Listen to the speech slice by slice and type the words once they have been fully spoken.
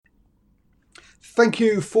Thank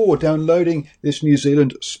you for downloading this New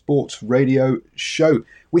Zealand Sports Radio show.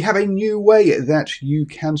 We have a new way that you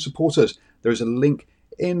can support us. There is a link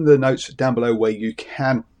in the notes down below where you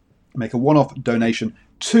can make a one-off donation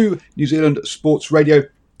to New Zealand Sports Radio.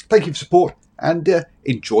 Thank you for support and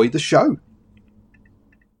enjoy the show.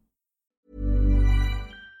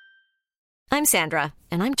 I'm Sandra,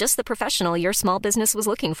 and I'm just the professional your small business was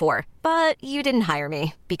looking for. But you didn't hire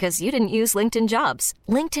me because you didn't use LinkedIn Jobs.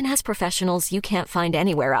 LinkedIn has professionals you can't find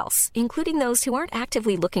anywhere else, including those who aren't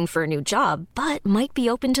actively looking for a new job, but might be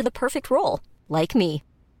open to the perfect role, like me.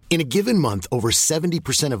 In a given month, over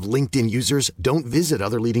 70% of LinkedIn users don't visit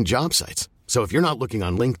other leading job sites. So if you're not looking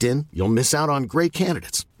on LinkedIn, you'll miss out on great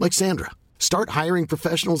candidates like Sandra. Start hiring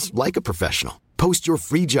professionals like a professional. Post your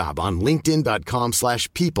free job on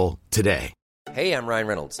linkedin.com/people today. Hey, I'm Ryan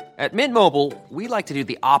Reynolds. At Mint Mobile, we like to do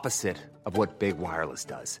the opposite of what Big Wireless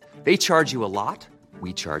does. They charge you a lot,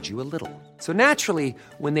 we charge you a little. So naturally,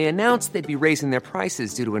 when they announced they'd be raising their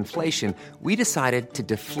prices due to inflation, we decided to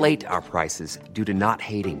deflate our prices due to not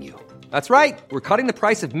hating you. That's right. We're cutting the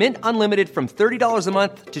price of Mint Unlimited from $30 a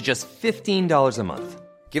month to just $15 a month.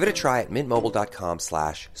 Give it a try at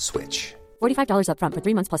mintmobile.com/switch. $45 up front for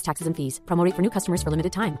 3 months plus taxes and fees. Promo rate for new customers for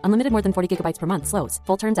limited time. Unlimited more than 40 gigabytes per month. Slows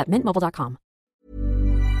full terms at mintmobile.com.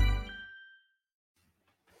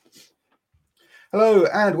 Hello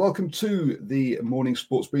and welcome to the morning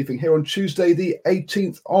sports briefing here on Tuesday, the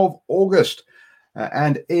 18th of August.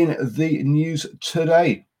 And in the news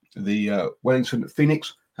today, the Wellington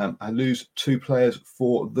Phoenix lose 2 players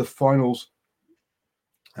for the finals.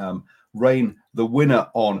 Rain, the winner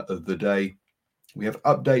on the day. We have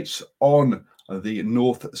updates on the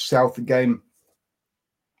North-South game.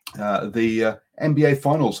 The NBA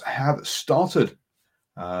finals have started.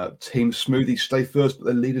 Team Smoothie stay first, but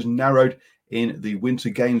the leaders narrowed in the Winter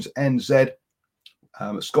Games NZ.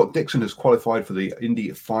 Scott Dixon has qualified for the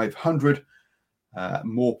Indy 500.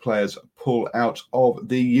 More players pull out of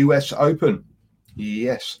the US Open.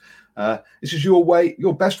 Yes, this is your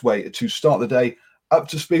best way to start the day up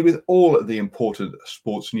to speed with all of the important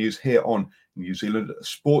sports news here on New Zealand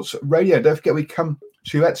Sports Radio. Don't forget, we come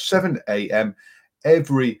to you at 7 a.m.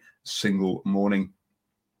 every single morning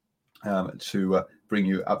to bring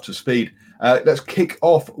you up to speed. Let's kick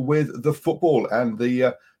off with the football, and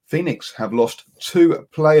the Phoenix have lost 2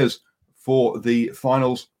 players for the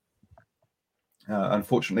finals.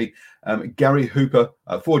 Unfortunately, forward Gary Hooper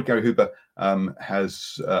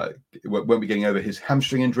won't be getting over his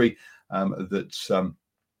hamstring injury that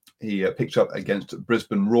he picked up against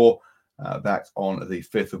Brisbane Roar back on the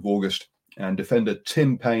 5th of August. And defender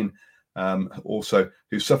Tim Payne, also,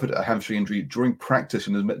 who suffered a hamstring injury during practice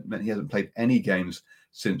and has meant he hasn't played any games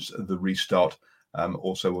since the restart,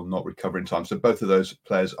 also will not recover in time. So both of those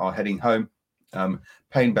players are heading home.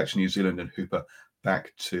 Payne back to New Zealand and Hooper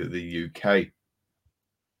back to the UK.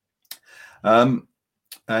 And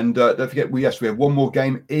don't forget, we have one more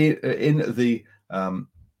game in the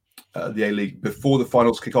A-League before the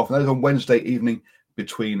finals kick off, and that is on Wednesday evening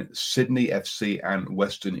between Sydney FC and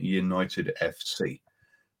Western United FC.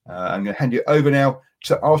 I'm going to hand you over now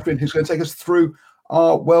to Arthur, who's going to take us through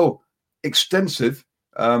our, extensive,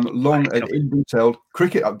 long and detailed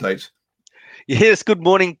cricket update. Yes, good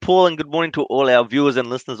morning, Paul, and good morning to all our viewers and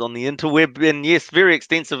listeners on the interweb. And yes, very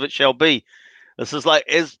extensive it shall be. This is like,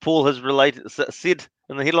 as Paul has said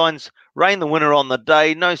in the headlines, Rain the winner on the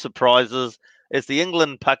day, no surprises, as the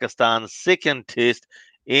England-Pakistan second test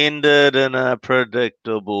ended in a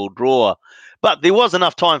predictable draw. But there was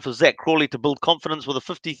enough time for Zach Crawley to build confidence with a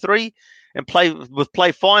 53 and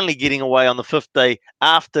play finally getting away on the 5th day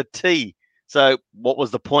after tea. So what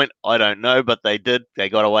was the point? I don't know, but they did. They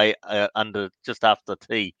got away just after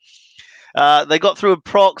tea. They got through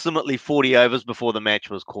approximately 40 overs before the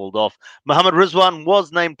match was called off. Mohammad Rizwan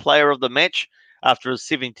was named player of the match after his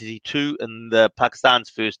 72 in the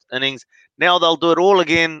Pakistan's first innings. Now they'll do it all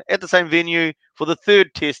again at the same venue for the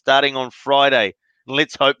 3rd test starting on Friday. And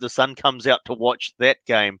let's hope the sun comes out to watch that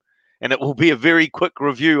game. And it will be a very quick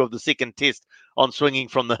review of the 2nd test on Swinging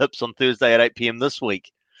from the Hips on Thursday at 8 p.m. this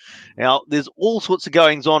week. Now, there's all sorts of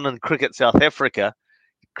goings on in cricket South Africa.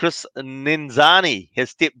 Chris Nenzani has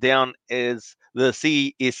stepped down as the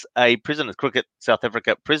CSA president, Cricket South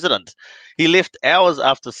Africa president. He left hours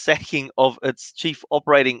after sacking of its chief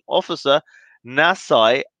operating officer,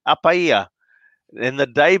 Nasai Apaya, and the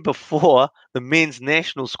day before the men's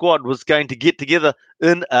national squad was going to get together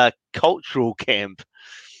in a cultural camp.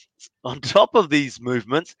 On top of these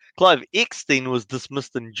movements, Clive Eckstein was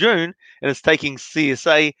dismissed in June and is taking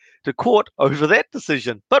CSA to court over that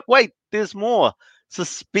decision. But wait, there's more.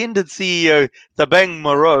 Suspended CEO Thabang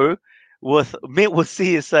Moreau met with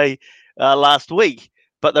CSA last week,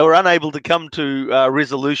 but they were unable to come to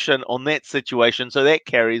resolution on that situation, so that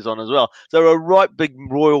carries on as well. So a right big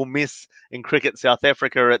royal mess in cricket South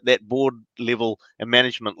Africa at that board level and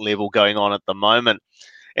management level going on at the moment.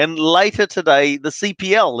 And later today, the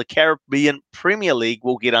CPL, the Caribbean Premier League,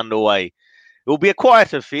 will get underway. It will be a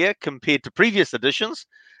quiet affair compared to previous editions,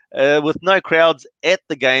 with no crowds at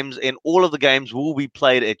the games, and all of the games will be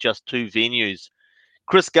played at just 2 venues.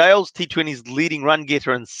 Chris Gales, T20's leading run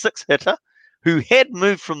getter and 6-hitter, who had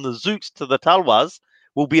moved from the Zooks to the Talwas,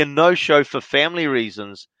 will be a no-show for family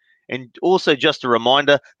reasons. And also just a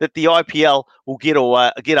reminder that the IPL will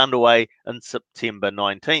get underway on September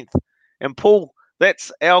 19th. And Paul,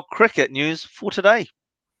 that's our cricket news for today.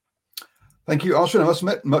 Thank you, Archie. I must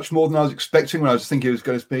admit, much more than I was expecting when I was thinking it was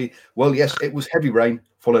going to be, well, yes, it was heavy rain,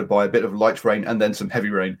 followed by a bit of light rain, and then some heavy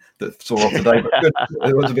rain that saw off today. But good,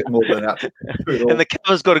 it was a bit more than that. And the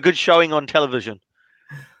cover's got a good showing on television.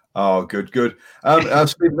 Oh, good.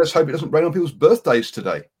 Stephen, let's hope it doesn't rain on people's birthdays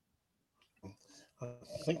today.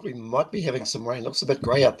 I think we might be having some rain. Looks a bit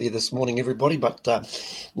grey out there this morning, everybody, but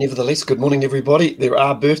nevertheless, good morning, everybody. There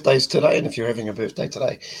are birthdays today, and if you're having a birthday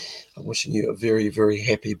today, I'm wishing you a very, very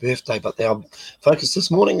happy birthday. But our focus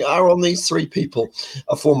this morning are on these 3 people: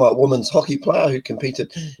 a former women's hockey player who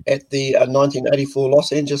competed at the 1984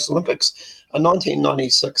 Los Angeles Olympics, a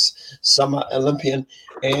 1996 Summer Olympian,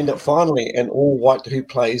 and finally an all-white who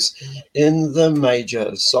plays in the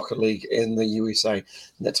Major Soccer League in the USA. And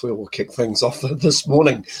that's where we'll kick things off this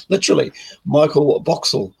morning. Literally, Michael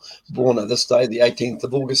Boxall, born this day, the 18th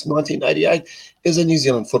of August 1988, is a New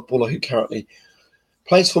Zealand footballer who currently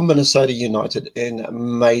plays for Minnesota United in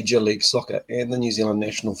Major League Soccer and the New Zealand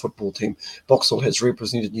national football team. Boxall has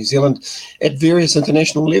represented New Zealand at various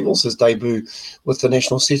international levels. His debut with the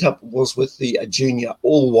national setup was with the junior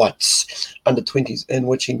All Whites under-20s, in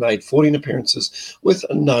which he made 14 appearances with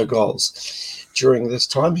no goals. During this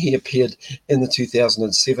time, he appeared in the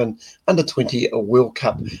 2007 Under-20 World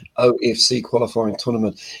Cup OFC qualifying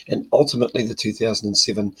tournament and ultimately the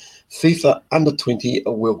 2007 FIFA Under-20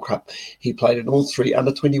 World Cup. He played in all 3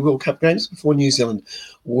 Under-20 World Cup games before New Zealand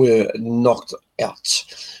were knocked out.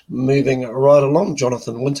 Moving right along,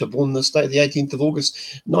 Jonathan Winter, born this day, the 18th of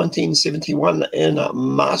August 1971 in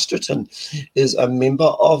Masterton, is a member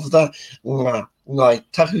of the Ngāi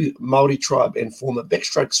Tahu Māori tribe and former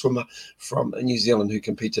backstroke swimmer from New Zealand who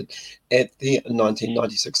competed at the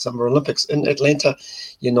 1996 Summer Olympics in Atlanta,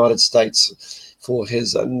 United States for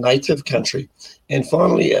his native country. And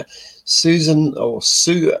finally,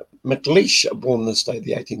 Sue McLeish, born this day,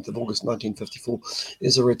 the 18th of August 1954,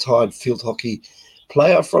 is a retired field hockey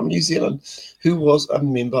player from New Zealand who was a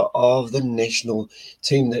member of the national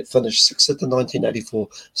team that finished 6th at the 1984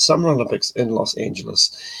 Summer Olympics in Los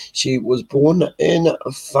Angeles. She was born in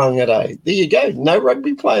Whangarei. There you go. No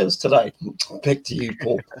rugby players today. Back to you,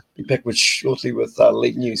 Paul. Be back shortly with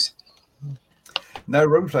league news. No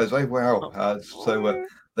rugby players, eh? Wow. So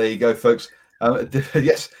there you go, folks.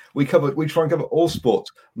 Yes, we try and cover all sports,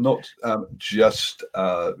 not just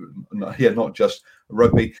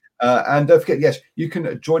rugby. And don't forget, yes, you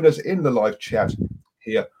can join us in the live chat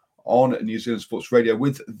here on New Zealand Sports Radio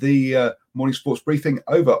with the morning sports briefing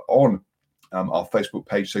over on our Facebook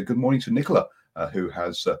page. So good morning to Nicola, who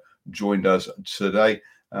has joined us today.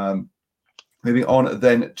 Moving on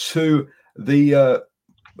then to the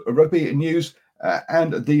rugby news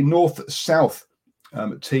and the North-South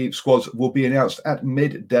team squads will be announced at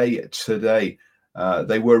midday today.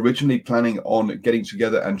 They were originally planning on getting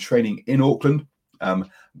together and training in Auckland,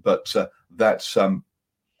 but that's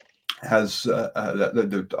has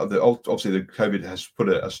obviously the COVID has put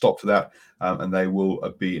a stop to that, and they will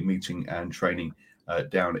be meeting and training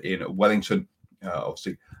down in Wellington.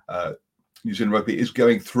 Obviously, New Zealand Rugby is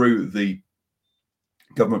going through the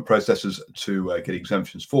government processes to get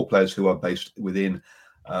exemptions for players who are based within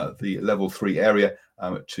the level 3 area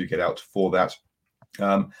to get out for that.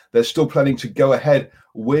 They're still planning to go ahead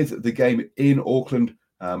with the game in Auckland,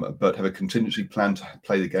 but have a contingency plan to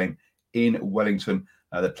play the game in Wellington.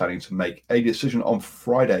 They're planning to make a decision on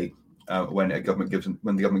Friday when the government gives an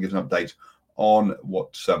update on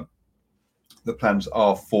what the plans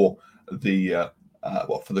are for the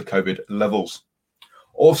COVID levels.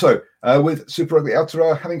 Also, with Super Rugby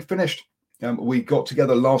Aotearoa having finished, we got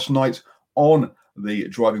together last night on the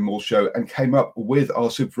Driving Maul show and came up with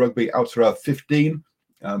our Super Rugby Aotearoa 15.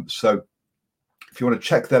 So if you want to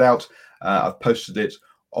check that out, I've posted it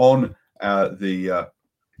on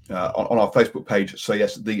on our Facebook page. So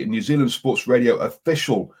yes, the New Zealand Sports Radio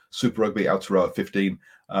official Super Rugby Aotearoa 15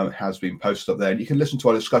 has been posted up there, and you can listen to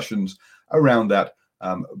our discussions around that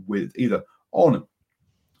with either on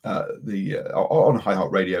on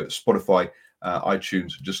iHeartRadio, Spotify,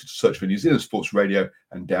 iTunes. Just search for New Zealand Sports Radio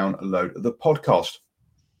and download the podcast.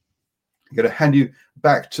 I'm going to hand you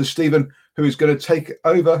back to Stephen, who is going to take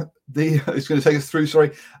over is going to take us through,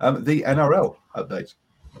 the NRL update.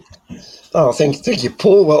 Oh, thank you,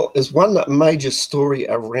 Paul. Well, there's one major story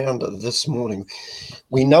around this morning.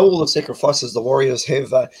 We know all the sacrifices the Warriors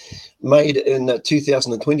have made in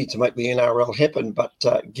 2020 to make the NRL happen, but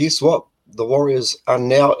guess what? The Warriors are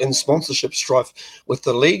now in sponsorship strife with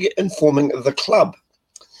the league informing the club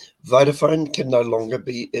Vodafone can no longer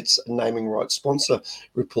be its naming rights sponsor,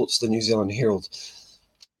 reports the New Zealand Herald.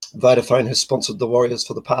 Vodafone has sponsored the Warriors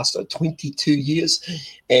for the past 22 years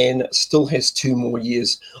and still has 2 more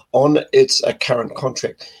years on its current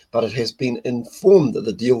contract, but it has been informed that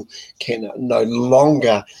the deal can no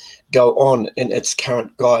longer go on in its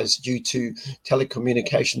current guise due to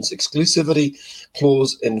telecommunications exclusivity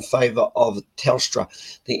clause in favour of Telstra,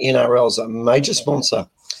 the NRL's major sponsor.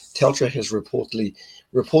 Telstra has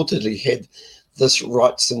reportedly had this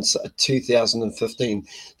right since 2015.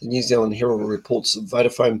 The New Zealand Herald reports that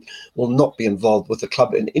Vodafone will not be involved with the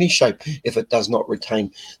club in any shape if it does not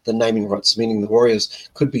retain the naming rights, meaning the Warriors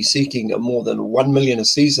could be seeking more than $1 million a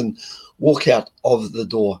season walkout of the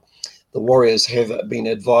door. The Warriors have been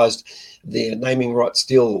advised their naming rights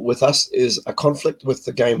deal with us is a conflict with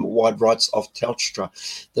the game-wide rights of Telstra.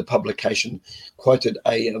 The publication quoted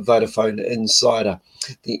a Vodafone insider.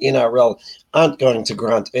 The NRL aren't going to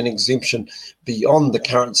grant an exemption beyond the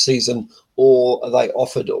current season. All they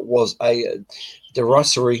offered was a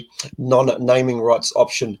derisory non-naming rights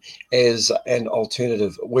option as an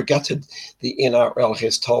alternative. We're gutted, the NRL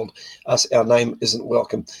has told us our name isn't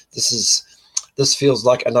welcome. This feels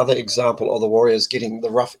like another example of the Warriors getting the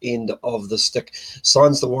rough end of the stick.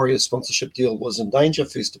 Signs the Warriors sponsorship deal was in danger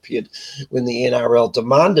first appeared when the NRL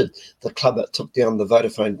demanded the club took down the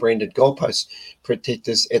Vodafone branded goalpost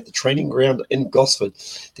protectors at the training ground in Gosford.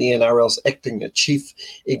 The NRL's acting chief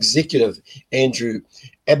executive, Andrew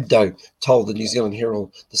Abdo, told the New Zealand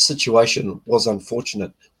Herald the situation was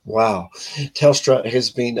unfortunate. Wow. Telstra has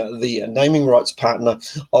been the naming rights partner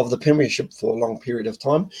of the Premiership for a long period of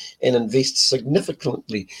time and invests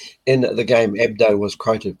significantly in the game. Abdo was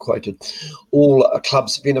quoted, all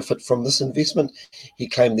clubs benefit from this investment. He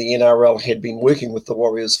claimed the NRL had been working with the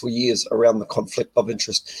Warriors for years around the conflict of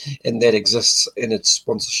interest, and that exists in its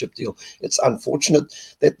sponsorship deal. It's unfortunate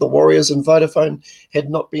that the Warriors and Vodafone had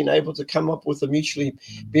not been able to come up with a mutually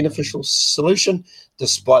beneficial solution,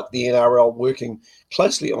 despite the NRL working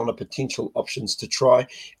closely on a potential options to try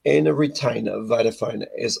and retain Vodafone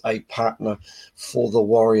as a partner for the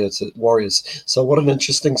Warriors. So what an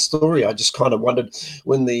interesting story. I just kind of wondered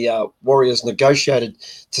when the Warriors negotiated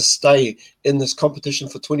to stay in this competition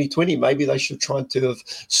for 2020, maybe they should try to have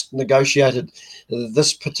negotiated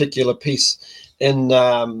this particular piece in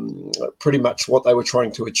pretty much what they were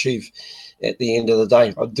trying to achieve at the end of the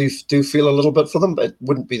day. I do feel a little bit for them, but it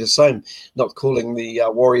wouldn't be the same not calling the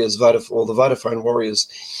Warriors or the Vodafone Warriors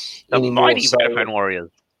anymore. Mighty Vodafone Warriors.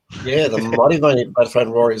 Yeah, the mighty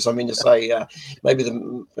Vodafone Warriors. I mean, to say maybe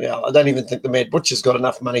I don't even think the Mad Butcher's got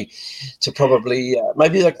enough money to probably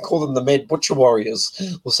maybe they can call them the Mad Butcher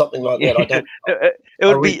Warriors or something like that. I don't.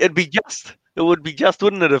 It'd be just,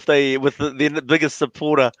 wouldn't it, if they with the biggest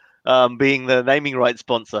supporter being the naming rights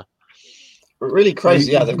sponsor. Really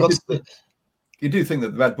crazy. Yeah, they've got. You do think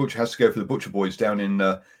that the Mad Butcher has to go for the Butcher Boys down in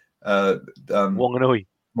Wanganui.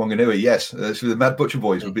 Wanganui, yes. So the Mad Butcher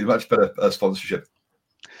Boys would be much better sponsorship.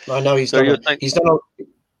 I know he's done a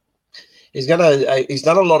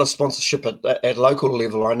lot of sponsorship at local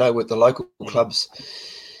level. I know with the local clubs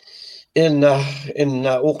in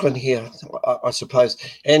Auckland here, I suppose.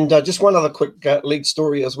 And just one other quick league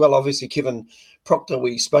story as well. Obviously, Kevin Proctor,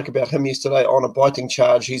 we spoke about him yesterday on a biting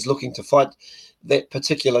charge. He's looking to fight that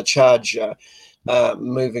particular charge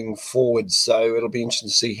moving forward. So it'll be interesting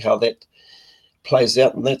to see how that plays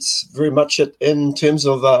out. And that's very much it in terms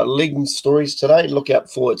of league stories today. Look out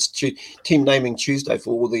for its team naming Tuesday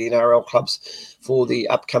for all the NRL clubs for the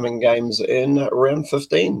upcoming games in round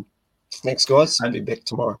 15. Thanks, guys. I'll be back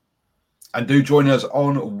tomorrow. And do join us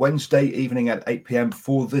on Wednesday evening at 8 p.m.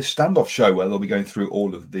 for the standoff show, where they'll be going through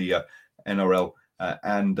all of the NRL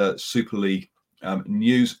and Super League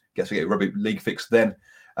news. Get to get rugby league fix then.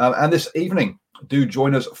 And this evening, do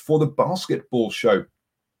join us for the basketball show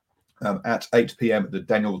at 8 p.m. that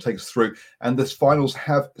Daniel will take us through. And the finals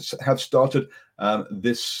have started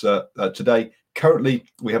today. Currently,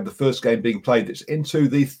 we have the first game being played. It's into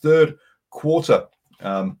the third quarter.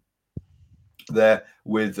 There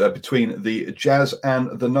with between the Jazz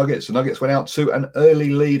and the Nuggets. The Nuggets went out to an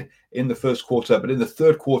early lead in the first quarter, but in the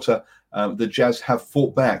third quarter, the Jazz have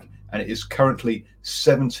fought back, and it is currently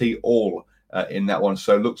 70-all in that one.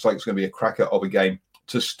 So it looks like it's going to be a cracker of a game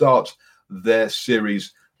to start their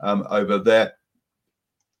series over there.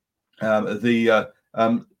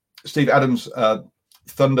 Steve Adams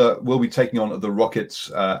Thunder will be taking on the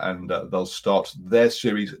Rockets, and they'll start their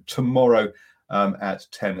series tomorrow at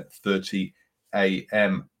 10:30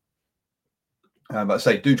 a.m. But I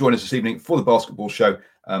say, do join us this evening for the basketball show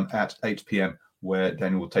at 8 p.m, where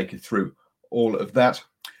Daniel will take you through all of that.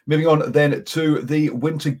 Moving on then to the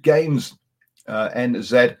Winter Games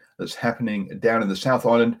NZ that's happening down in the South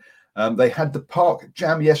Island. They had the Park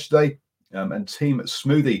Jam yesterday, and Team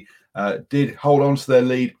Smoothie did hold on to their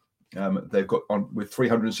lead. They've got on with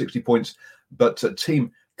 360 points, but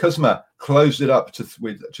Team Kuzma closed it up to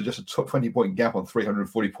just a 20-point gap on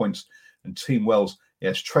 340 points. And Team Wells,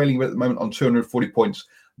 yes, trailing at the moment on 240 points,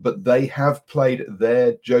 but they have played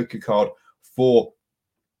their joker card for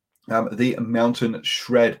the Mountain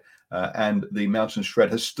Shred, and the Mountain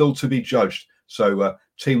Shred has still to be judged. So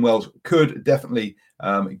Team Wells could definitely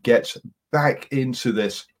get back into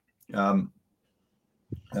this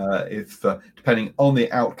if depending on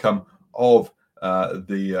the outcome of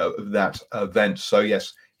that event. So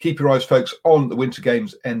yes, keep your eyes, folks, on the Winter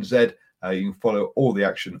Games NZ. You can follow all the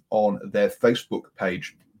action on their Facebook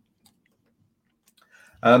page.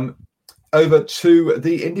 Over to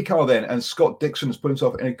the IndyCar then, and Scott Dixon has put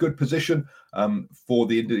himself in a good position for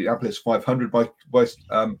the Indianapolis 500 by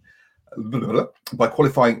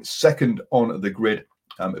qualifying second on the grid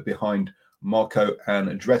behind Marco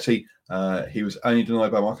Andretti. He was only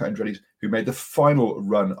denied by Marco Andretti, who made the final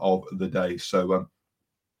run of the day. So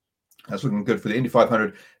that's looking good for the Indy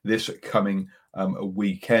 500 this coming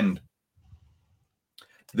weekend.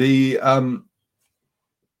 The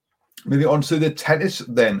moving on to the tennis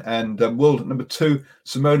then, and world number 2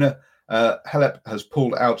 Simona Halep has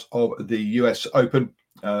pulled out of the US Open.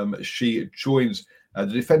 She joins the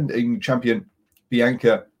defending champion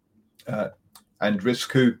Bianca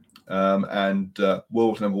Andreescu and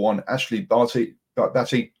world number 1 Ashley Barty by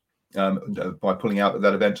pulling out of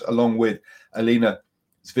that event, along with Alina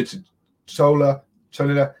Svitolina,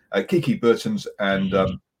 Kiki Bertens, and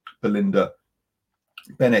Belinda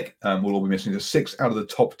Benek will all be missing. 6 out of the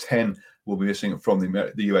top 10 will be missing from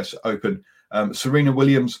the US Open. Serena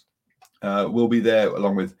Williams will be there,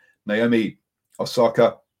 along with Naomi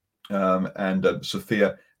Osaka and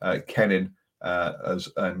Sophia Kenin,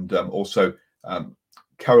 and also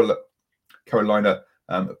Carolina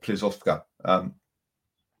Pliskova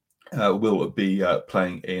will be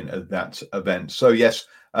playing in that event. So yes,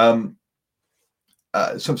 some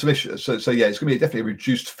issues. So yeah, it's going to be definitely a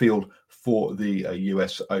reduced field for the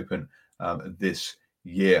US Open this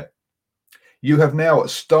year. You have now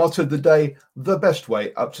started the day the best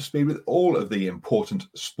way, up to speed with all of the important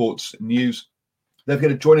sports news. They're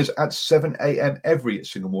going to join us at 7 a.m. every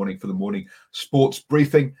single morning for the morning sports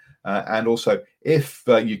briefing. And also, if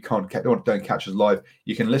you don't catch us live,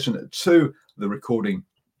 you can listen to the recording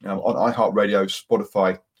on iHeartRadio,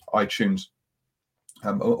 Spotify, iTunes.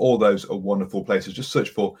 All those are wonderful places. Just search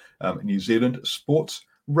for New Zealand Sports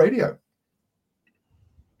Radio.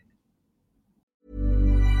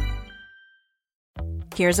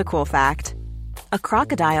 Here's a cool fact. A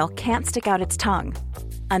crocodile can't stick out its tongue.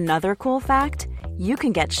 Another cool fact, you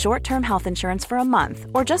can get short-term health insurance for a month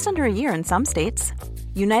or just under a year in some states.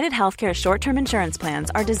 United Healthcare short-term insurance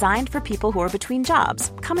plans are designed for people who are between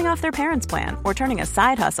jobs, coming off their parents' plan, or turning a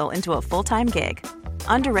side hustle into a full-time gig.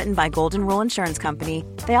 Underwritten by Golden Rule Insurance Company,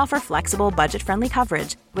 they offer flexible, budget-friendly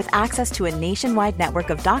coverage with access to a nationwide network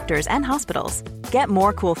of doctors and hospitals. Get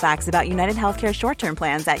more cool facts about United Healthcare short-term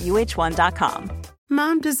plans at uh1.com.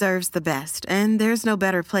 Mom deserves the best, and there's no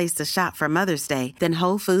better place to shop for Mother's Day than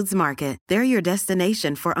Whole Foods Market. They're your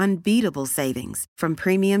destination for unbeatable savings, from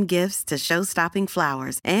premium gifts to show-stopping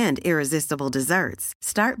flowers and irresistible desserts.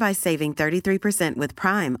 Start by saving 33% with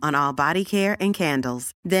Prime on all body care and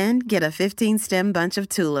candles. Then get a 15-stem bunch of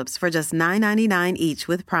tulips for just $9.99 each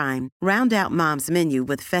with Prime. Round out Mom's menu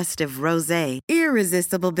with festive rosé,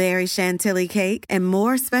 irresistible berry chantilly cake, and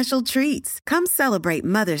more special treats. Come celebrate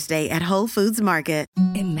Mother's Day at Whole Foods Market.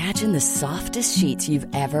 Imagine the softest sheets you've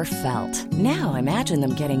ever felt. Now imagine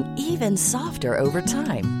them getting even softer over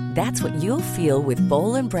time. That's what you'll feel with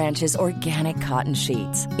Boll & Branch's organic cotton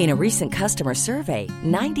sheets. In a recent customer survey,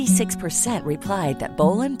 96% replied that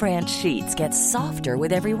Boll & Branch sheets get softer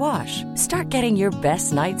with every wash. Start getting your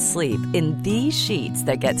best night's sleep in these sheets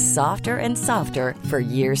that get softer and softer for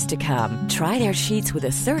years to come. Try their sheets with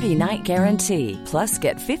a 30-night guarantee. Plus,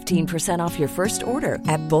 get 15% off your first order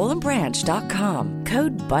at bollandbranch.com.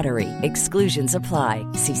 Code BUTTERY. Exclusions apply.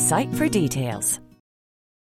 See site for details.